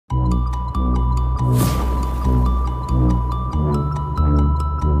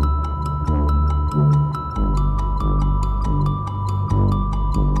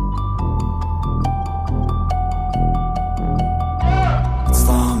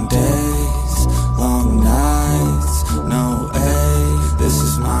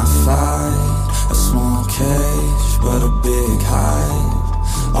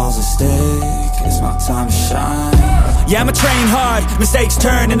time to shine. Yeah, I'ma train hard, mistakes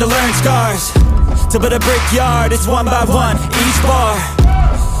turn into learned scars. To build a brickyard, it's one by one, each bar.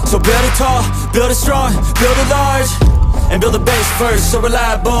 So build it tall, build it strong, build it large, and build the base first, so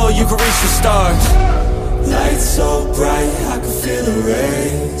reliable you can reach the stars. Lights so bright, I can feel the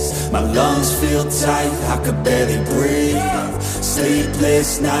rays. My lungs feel tight, I could barely breathe.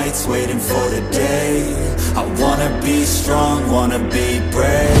 Sleepless nights waiting for the day. I wanna be strong, wanna be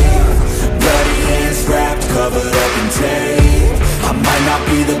brave. Bloody hands wrapped, covered up in tape. I might not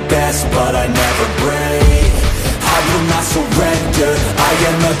be the best, but I never break. I will not surrender, I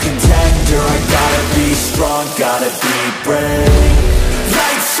am a contender. I gotta be strong, gotta be brave.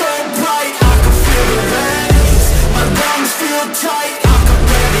 Lights so bright, I can feel the rays. My lungs feel tight, I can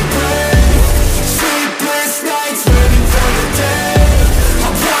barely breathe. Sleepless nights waiting for the day. I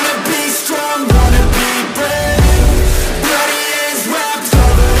wanna be strong, wanna be brave. Bloody hands wrapped,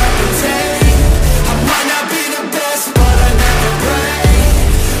 covered up in tape. I might not be the best, but I never break.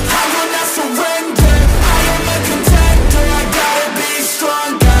 I will not surrender, I am a contender. I gotta be strong,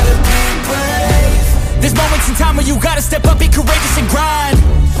 gotta be brave. There's moments in time where you gotta step up, be courageous and grind.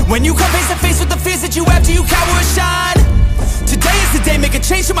 When you come face to face with the fears that you have, do you cower or shine? Today is the day, make a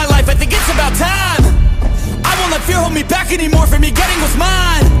change in my life, I think it's about time. I won't let fear hold me back anymore from me getting what's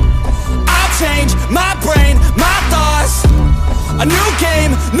mine. I'll change my brain, my thoughts. A new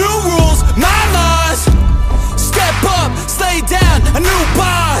game, new rules, my laws. Step up, slay down, a new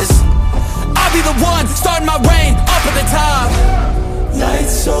boss. I'll be the one, starting my reign, up at the top.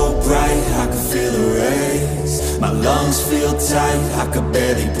 Lights so bright, I can feel the rays. My lungs feel tight, I could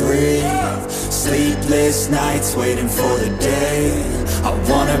barely breathe. Sleepless nights waiting for the day. I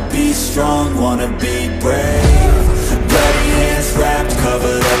wanna be strong, wanna be brave. Bloody hands wrapped,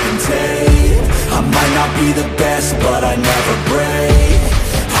 covered up in tape. I might not be the best, but I never break.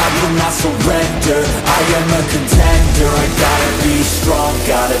 I will not surrender, I am a contender. I gotta be strong,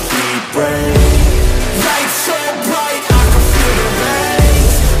 gotta be brave. Lights so bright, I can feel the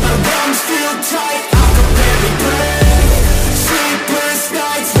rays. My lungs feel tight, I can barely breathe. Sleepless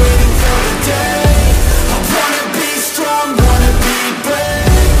nights waiting for the day. I wanna be strong, wanna be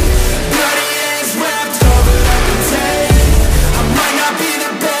brave. Bloody hands wrapped, covered up in tape. I might not be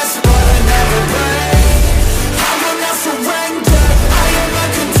the best, but I never break. I will not surrender, I am a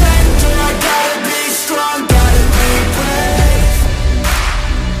contender. I gotta be strong, gotta be brave.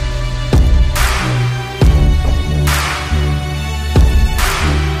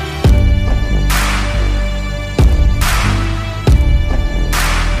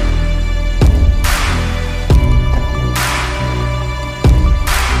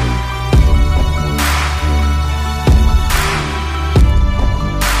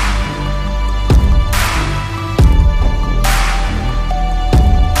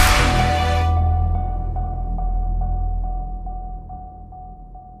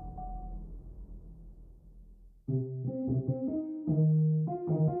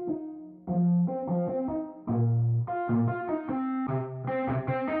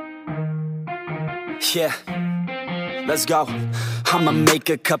 Yeah, let's go. I'ma make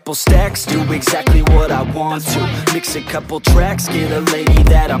a couple stacks, do exactly what I want to. Mix a couple tracks, get a lady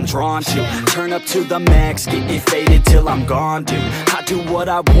that I'm drawn to. Turn up to the max, get me faded till I'm gone, dude. I do what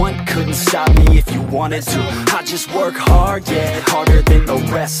I want, couldn't stop me if you wanted to. I just work hard, yeah, harder than the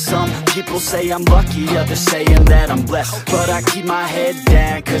rest. Some people say I'm lucky, others saying that I'm blessed. But I keep my head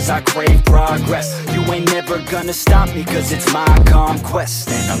down, cause I crave progress. You ain't never gonna stop me, cause it's my conquest.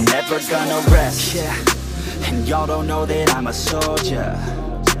 And I'm never gonna rest, yeah. And y'all don't know that I'm a soldier.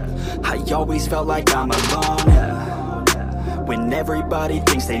 I always felt like I'm alone, yeah. When everybody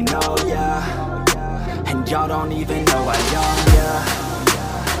thinks they know, yeah. And y'all don't even know I own,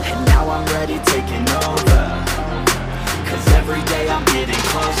 yeah. And now I'm ready taking over, cause every day I'm getting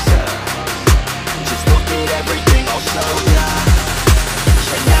closer. Just look at everything I'll show ya.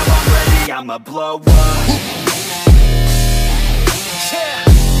 And now I'm ready, I'ma blow up. Yeah.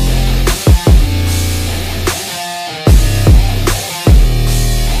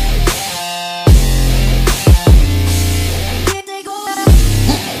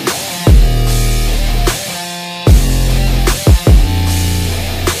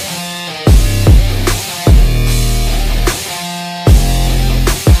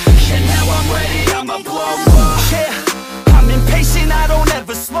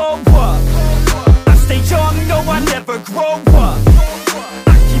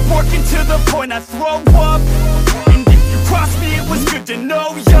 I throw up, and if you cross me, it was good to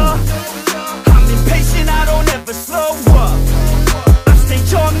know ya. I'm impatient, I don't ever slow up. I stay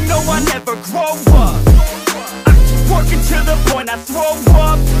young, no, I never grow up. I keep working to the point I throw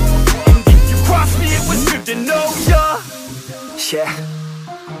up, and if you cross me, it was Yeah.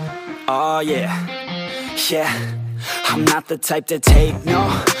 Oh yeah. Yeah. I'm not the type to take no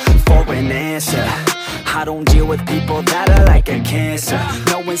for an answer. I don't deal with people that are like a cancer.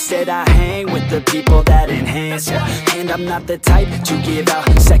 No, instead I hang with the people that enhance ya. And I'm not the type to give out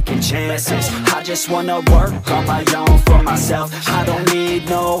second chances. I just wanna work on my own for myself. I don't need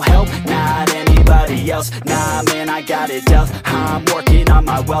no help, not anybody else. Nah man, I got it dealt. I'm working on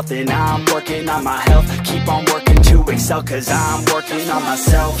my wealth and I'm working on my health. Keep on working to excel, cause I'm working on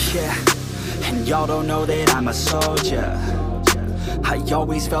myself. Yeah. And y'all don't know that I'm a soldier. I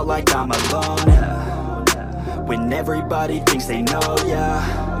always felt like I'm alone, yeah. When everybody thinks they know ya,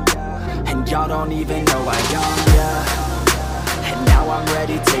 and y'all don't even know I own ya. And now I'm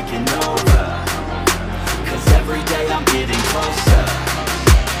ready taking over, cause every day I'm getting closer.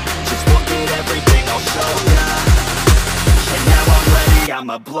 Just look at everything I'll show ya. And now I'm ready,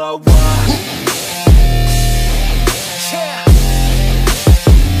 I'ma blow up. Yeah.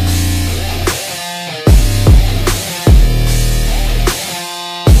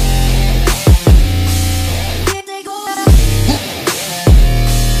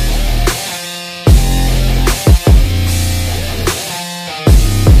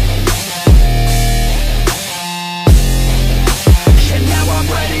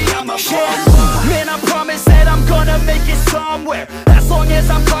 Man, I promise that I'm gonna make it somewhere. As long as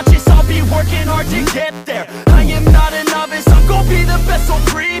I'm conscious, I'll be working hard to get there. I am not a novice, I'm gonna be the best, so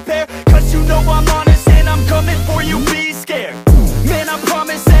prepare. Cause you know I'm honest and I'm coming for you, be scared. Man, I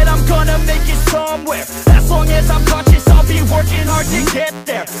promise that I'm gonna make it somewhere. As long as I'm conscious, I'll be working hard to get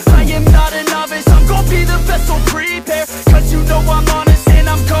there. I am not a novice, I'm gonna be the best, so prepare. Cause you know I'm honest and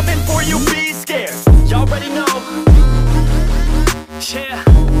I'm coming for you, be scared. Y'all already know. Yeah.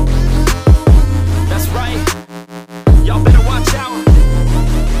 That's right, y'all better watch out.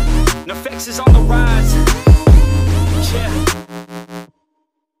 NFX is on the rise. Yeah.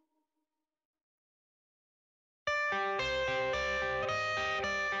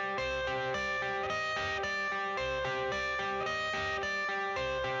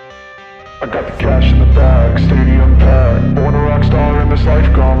 I got the cash in the bag, stadium packed. Born a rock star in this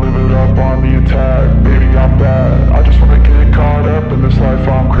life, gon' live it up on the attack. Baby, I'm bad, I just wanna get caught up in this life.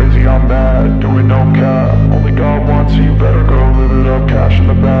 I'm crazy, I'm mad, doing no cap. Only God wants, so you better go live it up. Cash in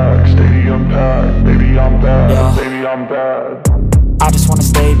the bag, stadium packed. Baby, I'm bad, yeah. Baby, I'm bad. I just wanna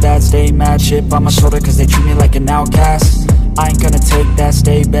stay bad, stay mad. Chip on my shoulder cause they treat me like an outcast. I ain't gonna take that,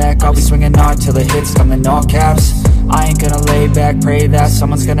 stay back. I'll be swinging hard till the hits come in all caps. I ain't gonna lay back, pray that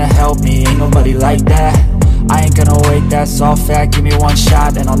someone's gonna help me. Ain't nobody like that. I ain't gonna wait, that's all fact. Give me one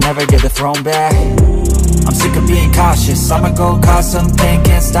shot and I'll never get the throne back. I'm sick of being cautious, I'ma go cause something,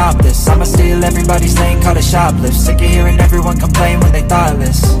 can't stop this. I'ma steal everybody's lane, call it shoplift. Sick of hearing everyone complain when they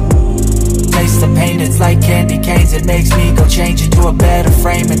thoughtless. Taste the pain, it's like candy canes. It makes me go change into a better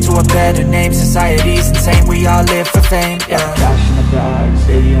frame, into a better name. Society's insane, we all live for fame, yeah. Cash in the bag,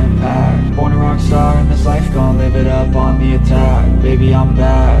 stadium packed. Born a rock star in this life, gon' live it up on the attack. Baby, I'm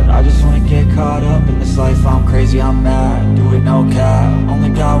bad, I just wanna get caught up in this life. I'm crazy, I'm mad, do it no cap. Only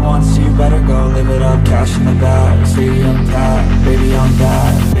God wants, so you better go live it up. Cash in the bag, stadium packed. Baby, I'm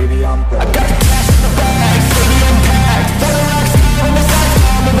bad, baby, I'm bad. I got the cash in the bag, stadium packed. Born a rock star in this life,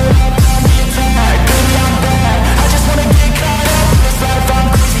 gon' live it up. Baby, I'm bad, I just wanna get caught up in this life. I'm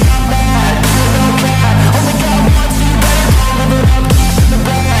crazy, I'm mad, do it no cap. Only God wants, you better go live it up. Cash in the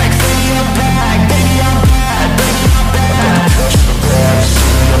bag, stadium packed. Baby, I'm bad, baby, I'm bad. Cash in the bag,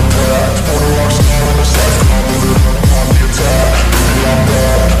 stadium packed. Born a rock star in this life, gon' live it up on the attack. Baby, I'm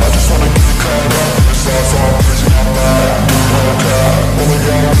bad, I just wanna get caught up in this life. I'm crazy, I'm mad, do it no cap. Only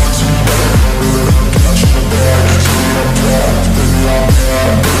God wants, you better go live it up. Cash in the bag, stadium packed. Baby, I'm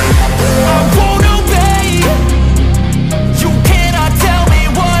bad, baby, I'm bad. I won't obey. You cannot tell me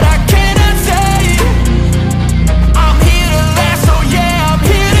what I cannot say. I'm here to last, so yeah, I'm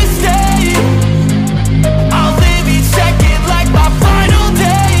here to stay. I'll live each second like my final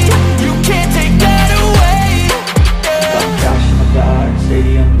day. You can't take that away, yeah. Cash in the bag,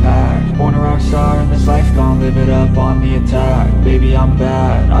 stadium packed. Born a rock star in this life, gon' live it up on the attack. Baby, I'm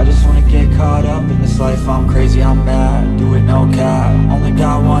bad, I just wanna get caught up in this life. I'm crazy, I'm mad, do it no cap. Only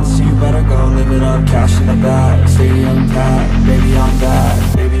God wants, so you better go live it up. Cash in the bag, stadium packed. Baby, I'm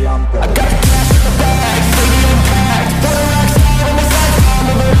bad, baby, I'm bad. I got the cash in the bag, stadium packed. Born a rock star in this life, gon'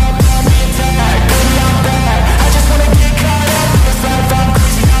 live it up on the attack. Baby, I'm bad, I just wanna get caught up in this life. I'm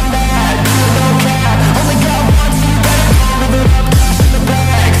crazy, I'm mad, do it no cap. Only God wants, so you better go live it up. Cash in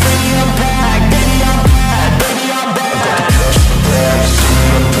the bag, stadium packed. Baby, I'm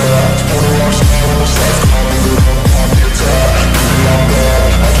bad, baby, I'm bad. I got the cash in the bag, stadium packed. Born a rock star in this life,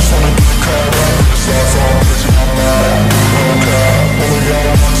 gon' live it up on the attack. Baby, I'm bad, I just wanna get caught up in this life. I'm crazy, I'm mad, do it no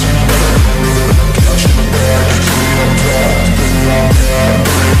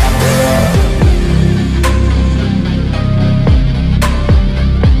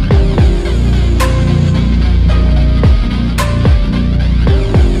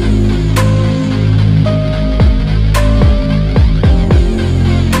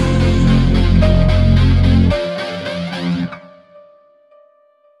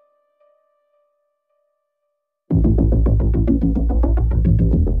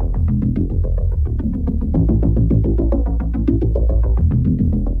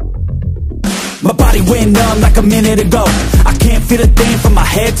feeling numb like a minute ago. I can't feel a thing from my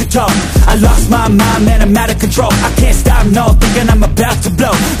head to toe. I lost my mind, man, I'm out of control. I can't stop, no, thinking I'm about to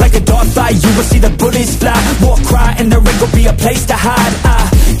blow. Like a dog fight, you will see the bullets fly. War cry, and there ain't gon' be a place to hide. I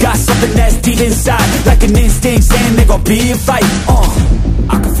got something that's deep inside, like an instinct saying there gon' be a fight.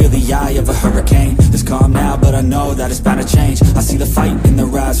 I can feel the eye of a hurricane. It's calm now, but I know that it's bound to change. I see the fight in the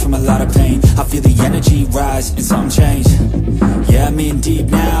rise from a lot of pain. I feel the energy rise and something change. Yeah, I'm in deep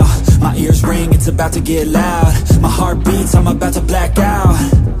now. My ears ring, it's about to get loud. My heart beats, I'm about to black out.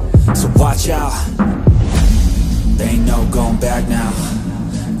 So watch out. There ain't no going back now.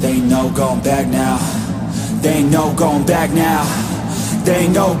 There ain't no going back now. There ain't no going back now. There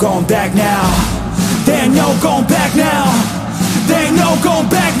ain't no going back now. There ain't no going back now. There ain't no going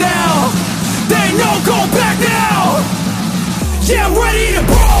back now. There ain't no going back now. Yeah, I'm ready to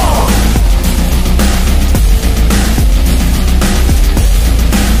brawl.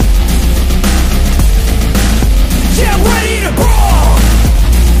 Yeah, I'm ready to brawl.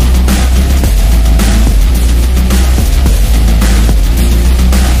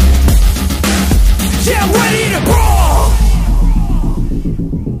 Yeah, I'm ready to brawl.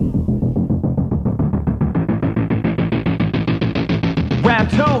 Round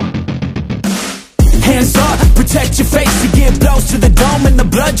two. Hands up, protect your face. You get blows to the dome and the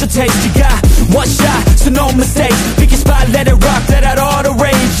blood you'll taste. You got one shot, so no mistakes. Pick your spot, let it rock, let out all the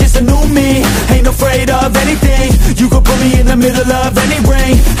rage. It's a new me, ain't afraid of anything. You could put me in the middle of any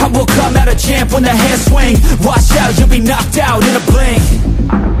ring. I will come out a champ when the hands swing. Watch out, you'll be knocked out in a blink.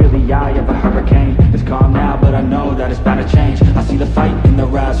 I can feel the eye of a hurricane. It's calm now, but I know that it's bound to change. I see the fight in the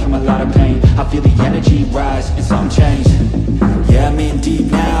rise from a lot of pain. I feel the energy rise and something change. Yeah, I'm in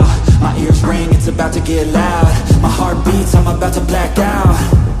deep now. My ears ring, it's about to get loud. My heart beats, I'm about to black out.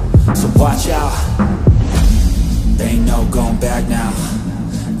 So watch out. There ain't no going back now.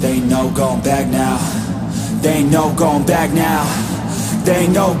 There ain't no going back now. There ain't no going back now. There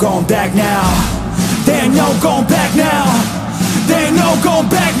ain't no going back now. There ain't no going back now. There ain't no going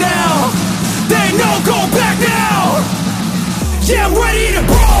back now. There ain't no going back now. Yeah, I'm ready to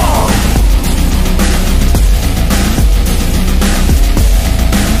brawl.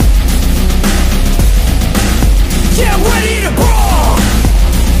 Yeah, I'm ready to brawl.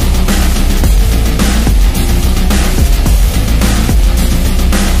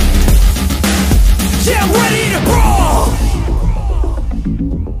 Yeah, I'm ready to brawl.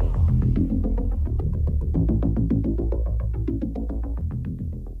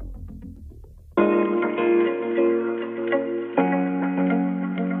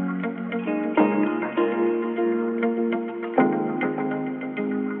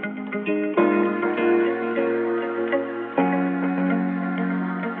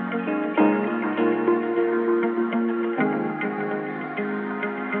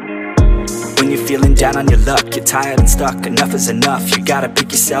 When you're feeling down on your luck, you're tired and stuck, enough is enough, you gotta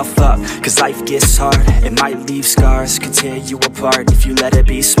pick yourself up. Cause life gets hard, it might leave scars, could tear you apart if you let it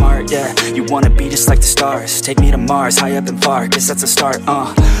be smart. Yeah, you wanna be just like the stars, take me to Mars, high up and far, guess that's a start.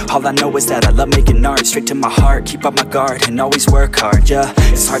 All I know is that I love making art, straight to my heart, keep up my guard and always work hard. Yeah,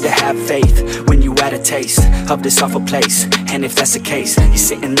 it's hard to have faith when you had a taste of this awful place. And if that's the case, you're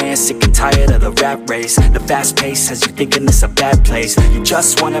sitting there sick and tired of the rat race. The fast pace has you thinking this a bad place. You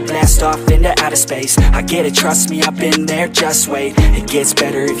just wanna blast off into outer space. I get it, trust me, I've been there, just wait. It gets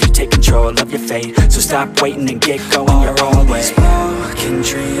better if you take control of your fate. So stop waiting and get going your own way. These broken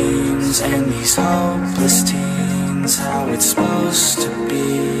dreams and these hopeless teens, how it's supposed to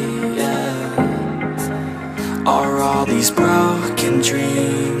be, yeah. Are all these broken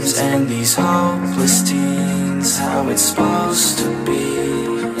dreams and these hopeless teens how it's supposed to be,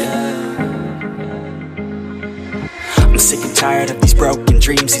 yeah. I'm sick and tired of these broken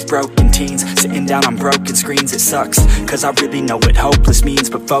dreams, these broken teens, sitting down on broken screens. It sucks, cause I really know what hopeless means,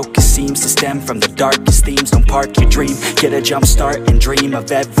 but focus seems to stem from the darkest themes. Don't park your dream, get a jump start and dream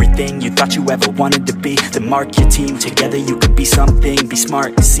of everything you thought you ever wanted to be. Then mark your team, together you could be something. Be smart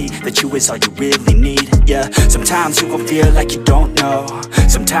and see that you is all you really need, yeah. Sometimes you gon' feel like you don't know,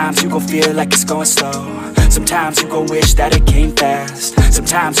 sometimes you gon' feel like it's going slow, sometimes you gon' wish that it came fast,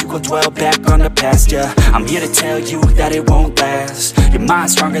 sometimes you gon' dwell back on the past, yeah. I'm here to tell you that it won't last. Your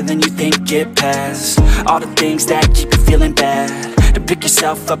mind's stronger than you think, get past all the things that keep you feeling bad, to pick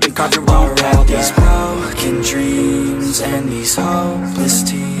yourself up and carve your own path, all these broken dreams and these hopeless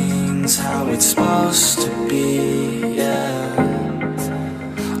teens, how it's supposed to be, yeah.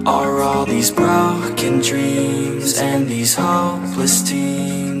 Are all these broken dreams and these hopeless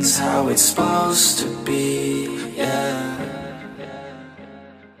teens how it's supposed to be, yeah.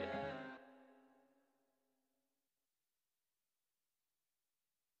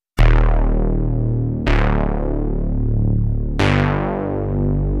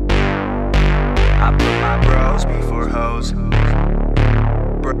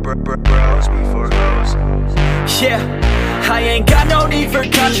 Bros before hoes. Yeah, I ain't got no need for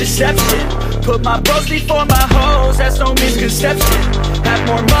contraception. Put my bros before my hoes, that's no misconception. Have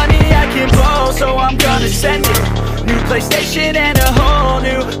more money I can blow, so I'm gonna send it. New PlayStation and a whole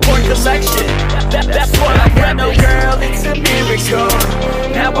new porn collection. That's what I got, no girl, it's a miracle.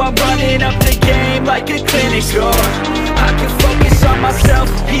 Now I'm running up the game like a clinic score. I can focus on myself,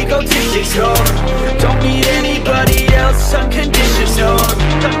 egotistical. Don't need anybody else, unconditional.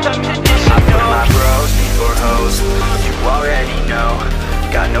 I put my bros before hoes, you already know.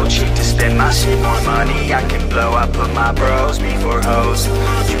 Got no cheek to spend my shit, more money I can blow. I put my bros before hoes,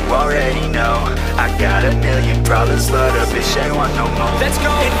 you already know. I got a million problems, but a bitch ain't want no more. Let's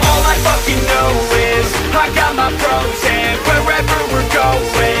go! And all I fucking know is I got my bros, and wherever we're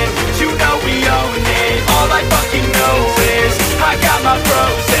going, you know we own it. All I fucking know is I got my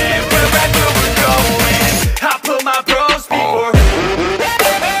bros, and wherever we're going, I put my bros before.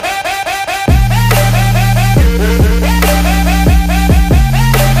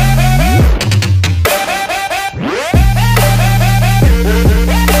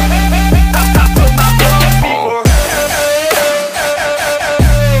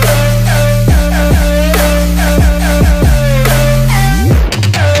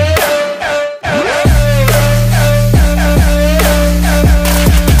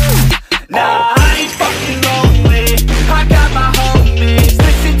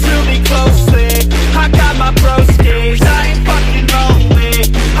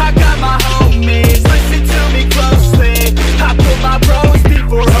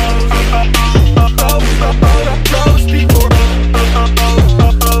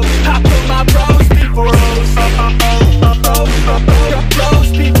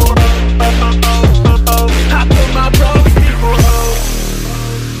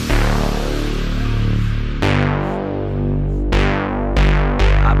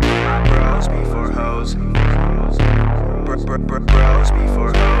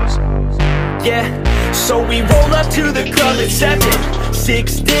 Yeah, so we roll up to the club at 7.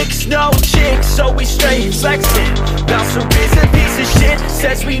 6 dicks, no chicks, so we straight flexing. Bouncer is a piece of shit,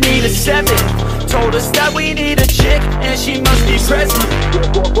 says we need a 7. Told us that we need a chick, and she must be present.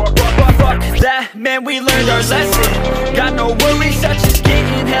 Fuck that, man, we learned our lesson. Got no worries, such as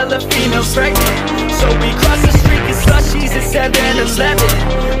getting hella females pregnant. So we cross the street and slushies at 7-Eleven.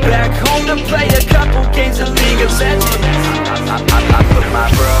 Back home to play a couple games of League of Legends. I put my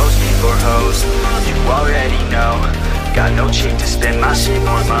bros before hoes, you already know. Got no cheek to spend my shit,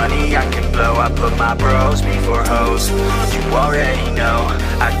 more money I can blow. I put my bros before hoes, you already know.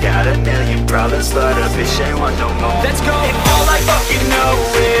 I got a million problems, but a bitch ain't want no more. Let's go! And all I fucking know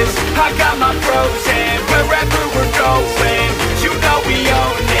is I got my bros, and wherever we're going, you know we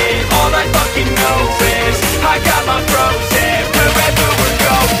own it. All I fucking know is I got my bros, and wherever we're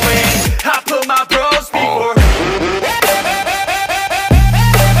going, I put my bros before.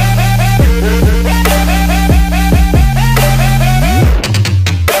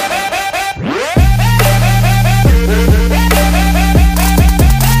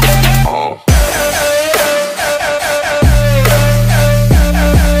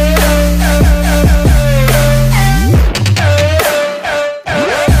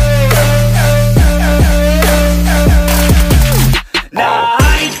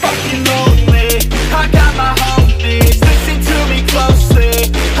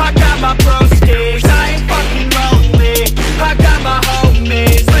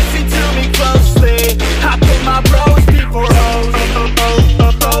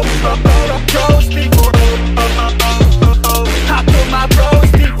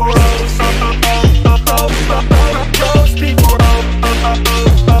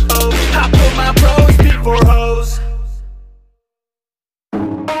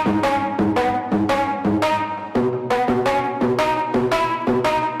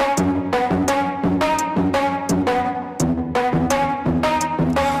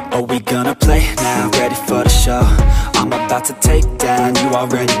 Are we gonna play now? Ready for the show? I'm about to take down, you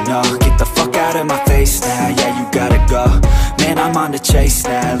already know. Get the fuck out of my face now, yeah, you gotta go. Man, I'm on the chase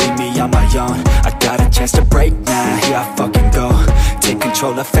now, leave me on my own. I got a chance to break now, here I fucking go. Take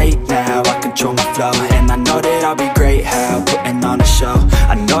control of fate now, I control my flow. And I know that I'll be great, how, putting on a show.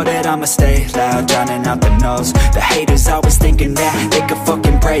 I know that I'ma stay loud, drowning out the noise. The haters always thinking that they could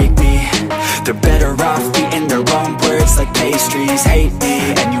fucking break me. They're better off eating their own words like pastries. Hate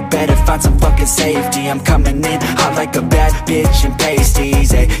me, and you better find some fucking safety. I'm coming in hot like a bad bitch in pasties.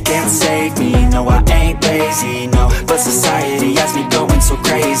 They can't save me, no I ain't lazy, no. But society has me going so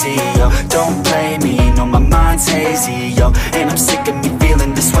crazy, yo. Don't blame me, no my mind's hazy, yo. And I'm sick of me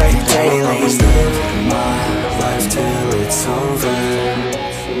feeling this way daily. I'll always live my life till it's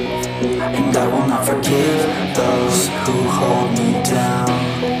over. and I will not forgive those who hold me down.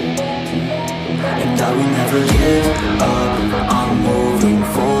 And I will never give up, I'm moving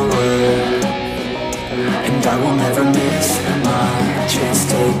forward. And I will never miss my chance,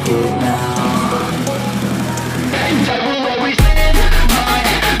 take it now. And I will always live my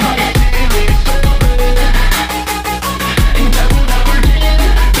till it's over. And I will never give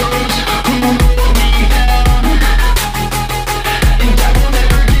those who hold me down. And I will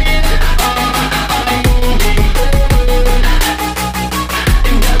never give up, I'm moving forward. And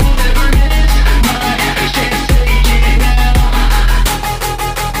I will never miss my chance, take it now.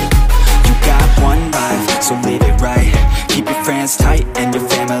 You got one life, so live it right. Keep your friends tight and your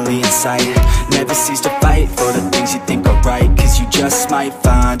family in sight. Never cease to fight for the things you think are right, cause you just might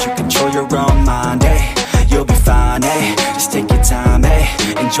find you control your own mind, eh? You'll be fine, eh? Just take your time, eh?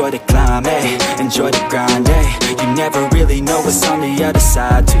 Enjoy the climb, eh? Enjoy the grind, eh? You never really know what's on the other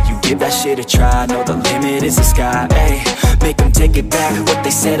side till you give that shit a try. Know the limit is the sky, eh? Make them take it back, what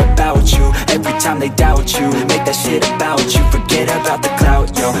they said about you. Every time they doubt you, make that shit about you. Forget about the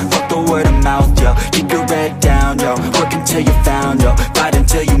clout, yo. Fuck the word of mouth, yo. Keep your head down, yo. Work until you found, yo. Fight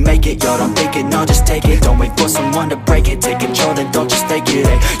until you make it, yo. Don't think it, no, just take it. Don't wait for someone to break it. Take control, then don't just take it,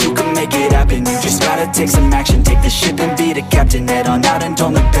 eh? You can make it happen, you just gotta take some action. Take the ship and be the captain. Head on out and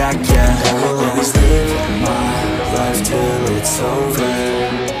don't look back, yeah. I will always live my life till it's over.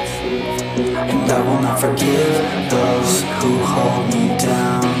 And I will not forgive those who hold me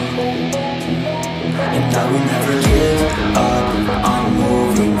down. And I will never give up, I'm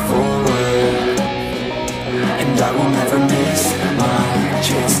moving forward. And I will never miss my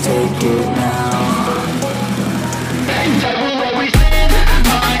chance, take it now. And I will always live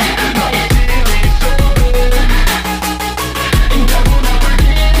my life till it's over. And I will never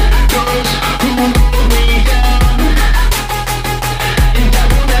give those who hold me down. And I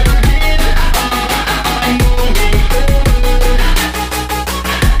will never give up, I'm moving forward.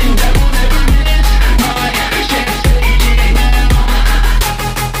 And I will never miss my chance, take it now.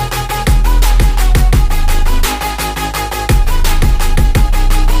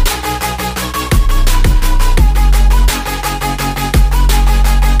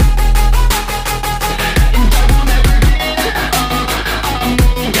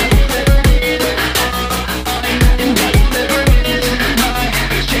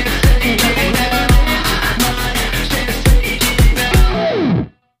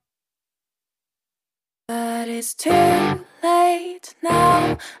 But it's too late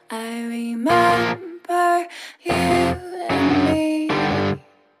now. I remember you and me,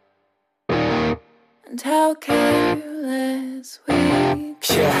 and how careless we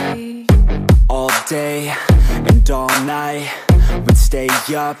could be. All day and all night, we'd stay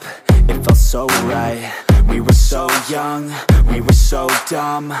up, it felt so right. We were so young, we were so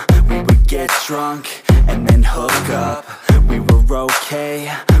dumb. We would get drunk and then hook up. We were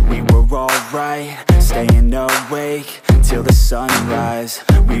okay, we were alright. Staying awake till the sunrise.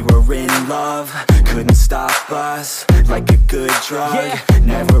 We were in love, couldn't stop us. Like a good drug,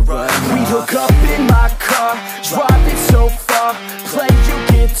 never enough. We'd hook up in my car, driving so far. Play your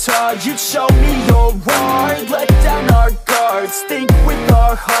guitar, you'd show me your art. Let down our guards, think with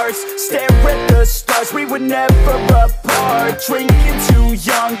our hearts. Stare at the stars, we were never apart. Drinking too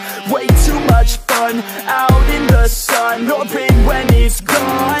young, way too much fun. Out in the sun, hoping when it's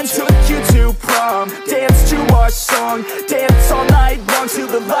gone. Took you to prom, dance to our song. Dance all night long till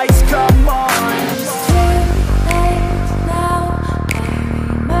the lights come on. It's too late now. I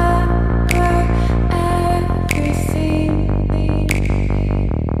remember everything,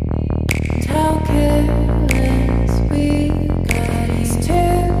 and how careless we got. It's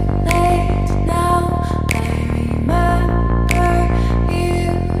too late now. I remember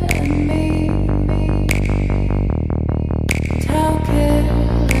you and me, and how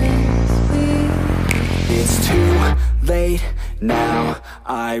careless we got. It's too late now,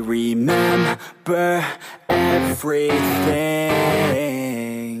 I remember everything,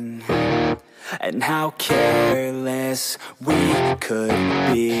 and how careless we could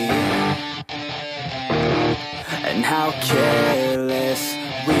be, and how careless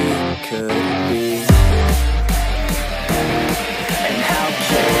we could be, and how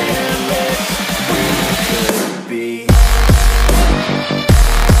careless we could be.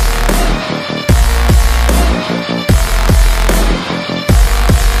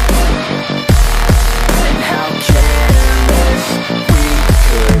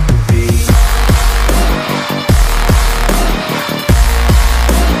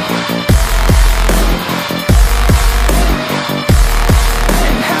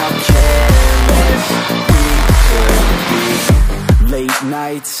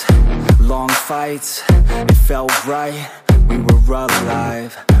 Nights long fights, it felt right. We were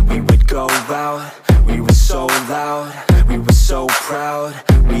alive. We would go out. We were so loud. We were so proud.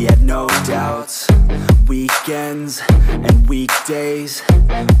 We had no doubts. Weekends and weekdays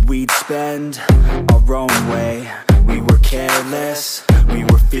we'd spend our own way. We were careless. We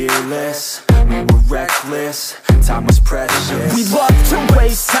were fearless. We were reckless. Time was precious. We loved to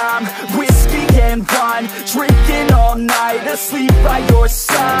waste time, whiskey and wine, drinking all night, asleep by your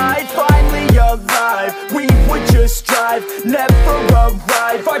side. Finally alive, we would just drive, never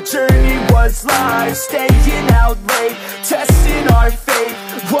arrive. Our journey was live, staying out late, testing our fate,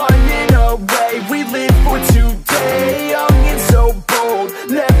 running away. We live for today, young and so bold,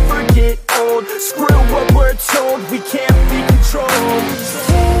 never get old. Screw what we're told, we can't be controlled.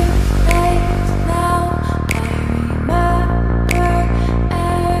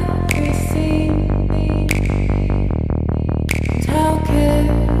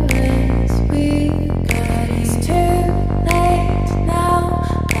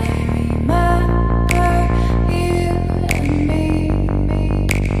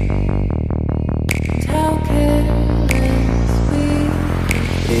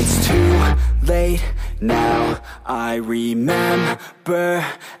 It's too late now, I remember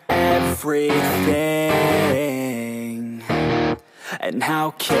everything, and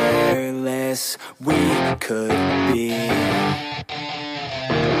how careless we could be,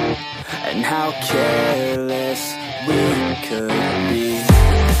 and how careless we could be,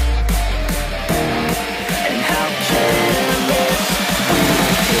 and how careless we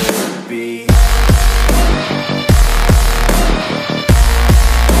could be.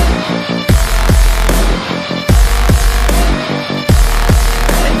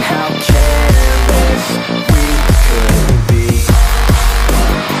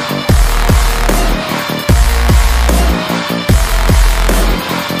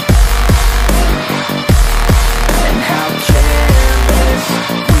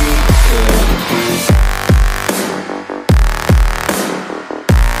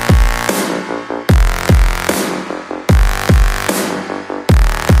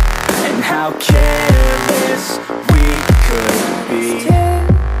 How careless we could be. It's too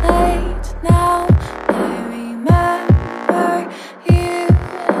late now, I remember you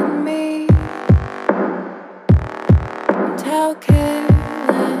and me, and how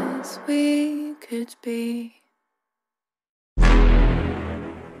careless we could be.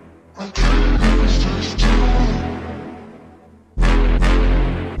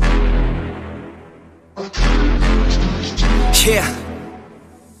 Yeah,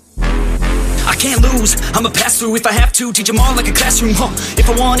 I can't lose, I'ma pass through if I have to. Teach them all like a classroom, If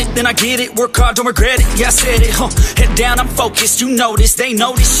I want it, then I get it. Work hard, don't regret it, yeah I said it, Head down, I'm focused, you know this. They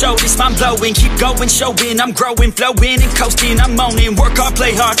know this, show this, mind blowing. Keep going, showing, I'm growing, flowing and coasting. I'm owning, work hard,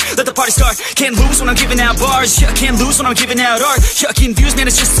 play hard, let the party start. Can't lose when I'm giving out bars, yeah, can't lose when I'm giving out art. Yeah, confused, man,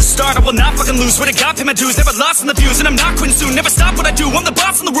 it's just the start. I will not fucking lose, swear to God, pay my dues. Never lost in the views, and I'm not quitting soon. Never stop what I do, I'm the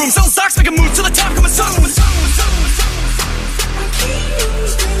boss in the room. Selling stocks, make a move to the top, coming soon.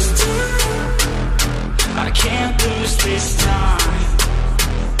 I can't lose this time.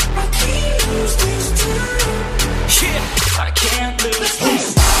 I can't lose this time. Yeah, I can't lose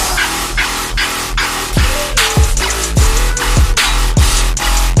this time.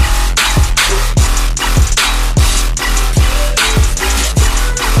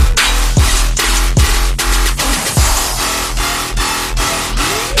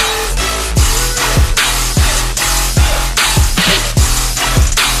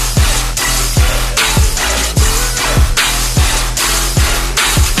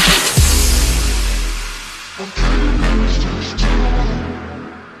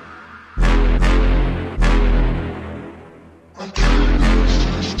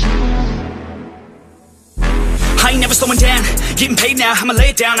 I ain't never slowing down, getting paid now, I'ma lay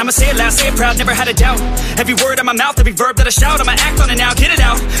it down, I'ma say it loud, say it proud, never had a doubt. Every word out my mouth, every verb that I shout, I'ma act on it now, get it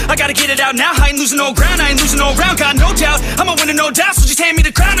out. I gotta get it out now, I ain't losing no ground, I ain't losing no round, got no doubt. I'ma win it, no doubt, so just hand me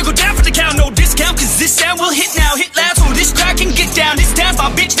the crown or go down for the count. No discount, cause this sound will hit now, hit loud, so this crowd can get down. This town's my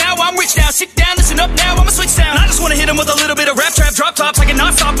bitch now, I'm rich now, sit down, listen up now, I'ma switch sound. I just wanna hit 'em with a little bit of rap trap, drop tops, I can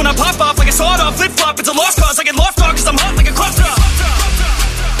not stop when I pop off, like a sawed off, flip flop, it's a lost cause, I get lost dog, cause I'm hot like a crop top.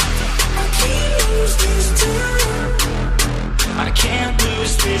 I can't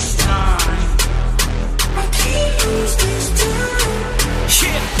lose this time. I can't lose this time.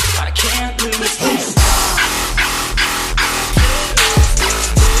 Yeah, I can't lose this time.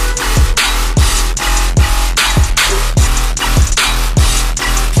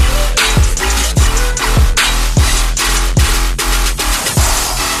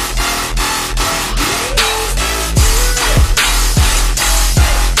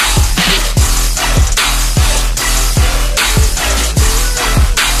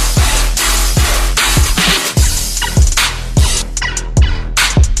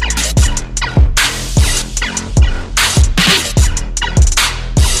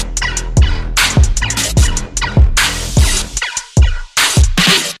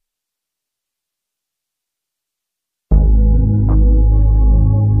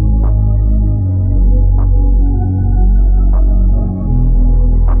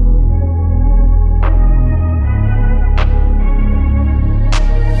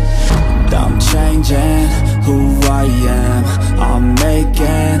 I am. I'm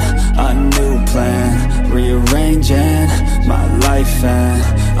making a new plan, rearranging my life, and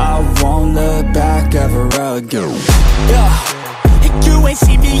I won't look back ever again. You ain't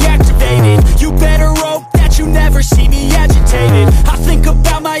see me activated. You better hope that you never see me agitated. I think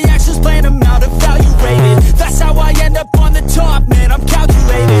about my actions, plan them out, evaluated. That's how I end up on the top, man, I'm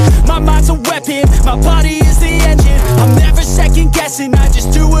calculated. My mind's a weapon, my body is the engine. I'm never second guessing, I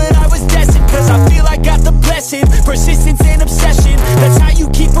just do what I was destined. Cause I feel I got the blessing, persistence and obsession. That's how you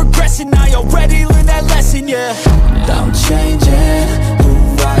keep progressing, I already learned that lesson, yeah. I'm changing who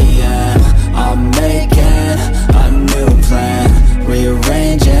I am. I'm making a new plan,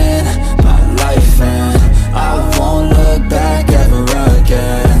 rearranging my life, and I won't look back ever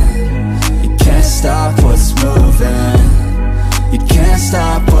again. You can't stop what's moving, you can't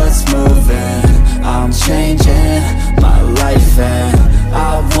stop what's moving. I'm changing my life, and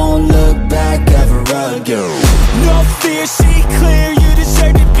I won't look back ever again. No fear, see clear, you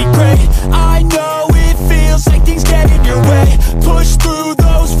deserve to be great. I know it feels like things get in your way. Push through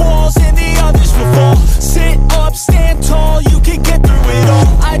those walls and the others will fall. Sit up, stand tall, you can get through it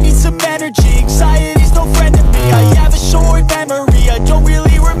all. I need some energy, anxiety's no friend to me. I have a short memory, I don't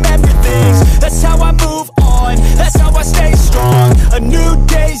really remember things. That's how I move on, that's how I stay strong. A new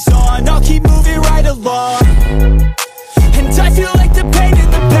day's on, I'll keep moving right along. And I feel like the pain in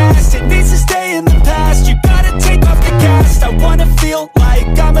the past, it needs to stay in the past. You gotta take off the cast. I wanna feel like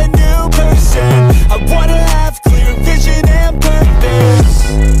I'm a new person. I wanna have clear vision and purpose.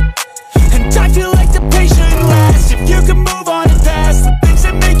 And I feel like the pain shouldn't last. If you can move on and past the things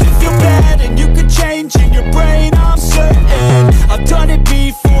that make you feel bad, and you can change in your brain, I'm certain. I've done it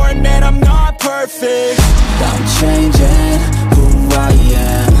before, and man, I'm not perfect. I'm changing who I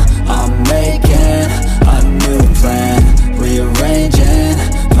am. I'm making a new plan, rearranging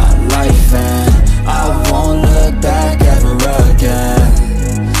my life, and I won't look back ever again.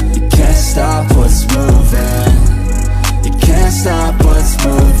 You can't stop what's moving, you can't stop what's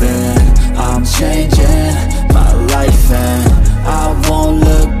moving. I'm changing my life, and I won't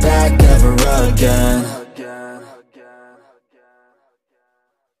look back ever again.